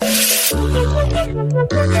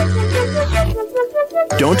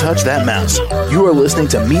Don't touch that mouse. You are listening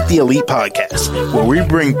to Meet the Elite Podcast, where we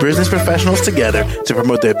bring business professionals together to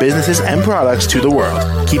promote their businesses and products to the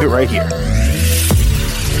world. Keep it right here.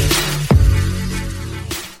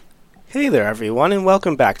 Hey there, everyone, and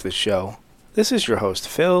welcome back to the show. This is your host,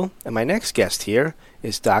 Phil, and my next guest here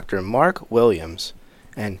is Dr. Mark Williams,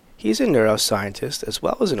 and he's a neuroscientist as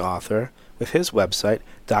well as an author with his website,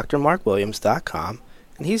 drmarkwilliams.com,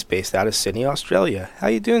 and he's based out of Sydney, Australia. How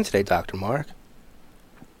are you doing today, Dr. Mark?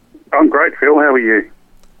 I'm great, Phil. How are you?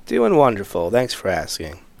 Doing wonderful. Thanks for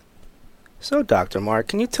asking. So, Dr. Mark,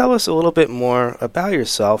 can you tell us a little bit more about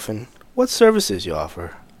yourself and what services you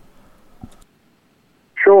offer?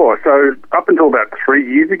 Sure. So, up until about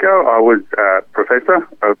 3 years ago, I was a professor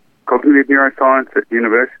of cognitive neuroscience at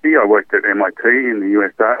university. I worked at MIT in the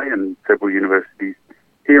USA and several universities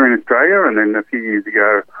here in Australia. And then a few years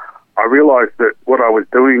ago, I realised that what I was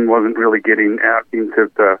doing wasn't really getting out into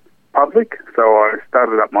the public. So I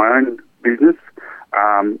started up my own business,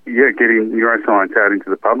 getting neuroscience out into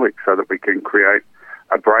the public so that we can create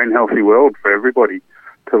a brain-healthy world for everybody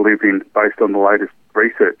to live in based on the latest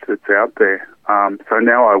research that's out there. So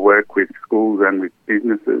now I work with schools and with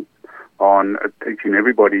businesses on teaching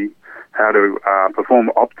everybody how to perform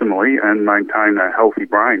optimally and maintain a healthy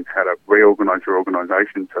brain, how to reorganise your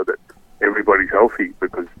organisation so that everybody's healthy,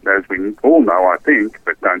 because as we all know, I think,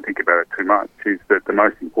 but don't think about it too much, is that the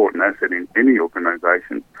most important asset in any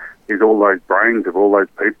organisation is all those brains of all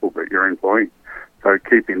those people that you're employing. So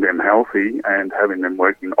keeping them healthy and having them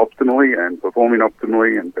working optimally and performing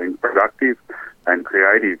optimally and being productive and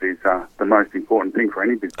creative is the most important thing for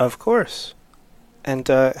any business. Of course. And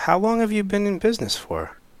how long have you been in business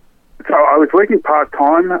for? So I was working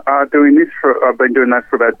part-time doing this. I've been doing that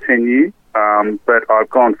for about 10 years, but I've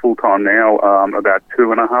gone full-time now about 3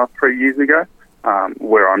 years ago,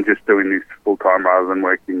 where I'm just doing this full-time rather than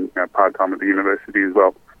working part-time at the university as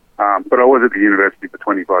well. But I was at the university for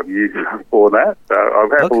 25 years before that, so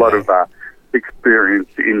I've had a lot of experience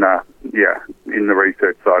in the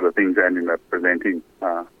research side of things and in the presenting.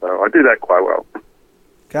 So I do that quite well.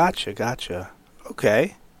 Gotcha.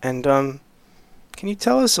 Okay. And can you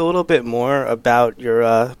tell us a little bit more about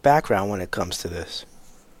your background when it comes to this?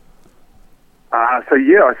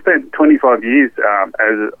 I spent 25 years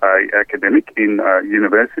as an academic in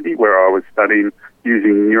university where I was studying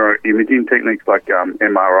using neuroimaging techniques like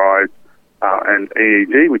MRIs and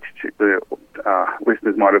EEG, which the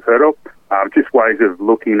listeners might have heard of, just ways of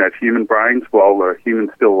looking at human brains while the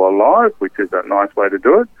human's still alive, which is a nice way to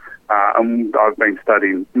do it. And I've been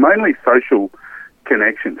studying mainly social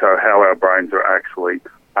connection, so how our brains are actually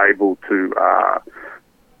able to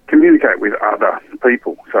communicate with other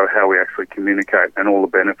people, so how we actually communicate and all the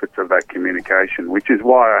benefits of that communication, which is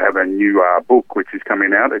why I have a new book which is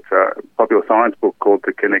coming out. It's a popular science book called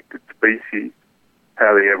The Connected Species,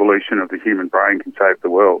 How the Evolution of the Human Brain Can Save the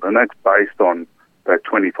World, and that's based on that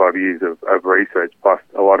 25 years of research plus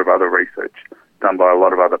a lot of other research done by a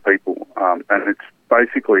lot of other people, and it's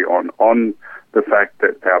basically on the fact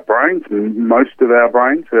that our brains, most of our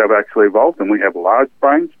brains have actually evolved, and we have large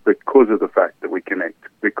brains because of the fact that we connect,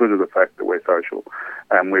 because of the fact that we're social.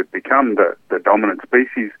 And we've become the dominant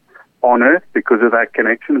species on Earth because of that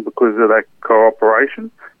connection, because of that cooperation.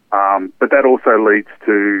 But that also leads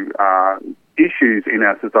to issues in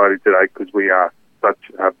our society today because we are such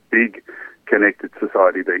a big connected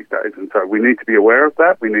society these days. And so we need to be aware of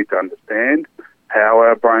that. We need to understand how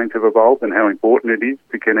our brains have evolved and how important it is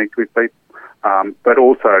to connect with people. But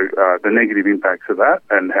also the negative impacts of that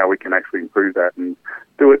and how we can actually improve that and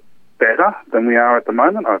do it better than we are at the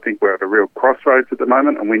moment. I think we're at a real crossroads at the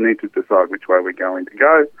moment and we need to decide which way we're going to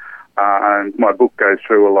go. And my book goes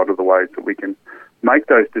through a lot of the ways that we can make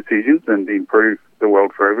those decisions and improve the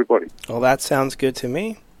world for everybody. Well, that sounds good to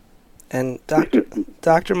me. And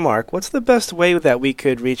Dr. Mark, what's the best way that we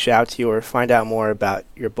could reach out to you or find out more about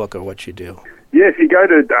your book or what you do? Yeah, if you go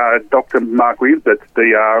to Dr. Mark Williams, that's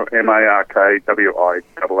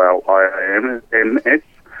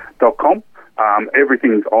drmarkwilliams.com.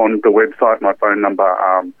 Everything's on the website, my phone number,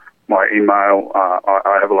 my email.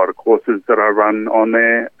 I have a lot of courses that I run on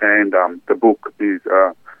there, and the book is,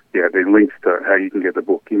 there's links to how you can get the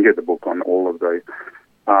book. You can get the book on all of the,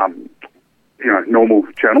 normal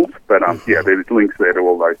channels, but there's links there to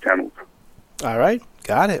all those channels. All right,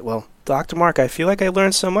 got it. Well, Dr. Mark, I feel like I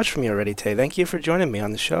learned so much from you already today. Thank you for joining me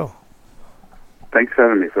on the show. Thanks for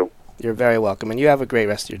having me, Phil. You're very welcome, and you have a great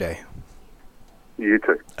rest of your day. You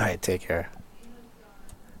too. All right, take care.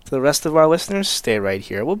 To the rest of our listeners, stay right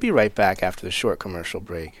here. We'll be right back after the short commercial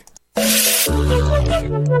break.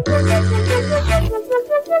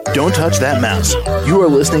 Don't touch that mouse. You are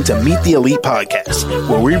listening to Meet the Elite Podcast,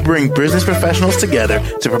 where we bring business professionals together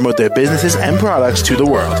to promote their businesses and products to the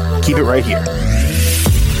world. Keep it right here.